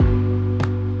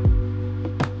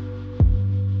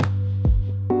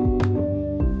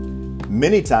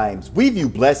Many times we view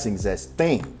blessings as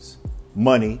things,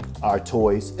 money, our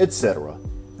toys, etc.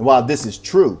 And while this is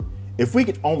true, if we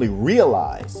could only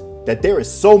realize that there is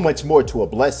so much more to a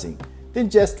blessing than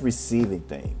just receiving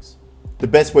things. The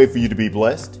best way for you to be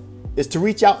blessed is to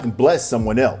reach out and bless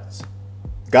someone else.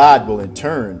 God will in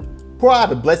turn pour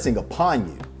out a blessing upon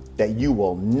you that you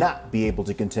will not be able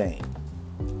to contain.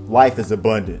 Life is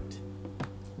abundant.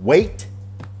 Wait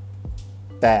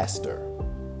faster.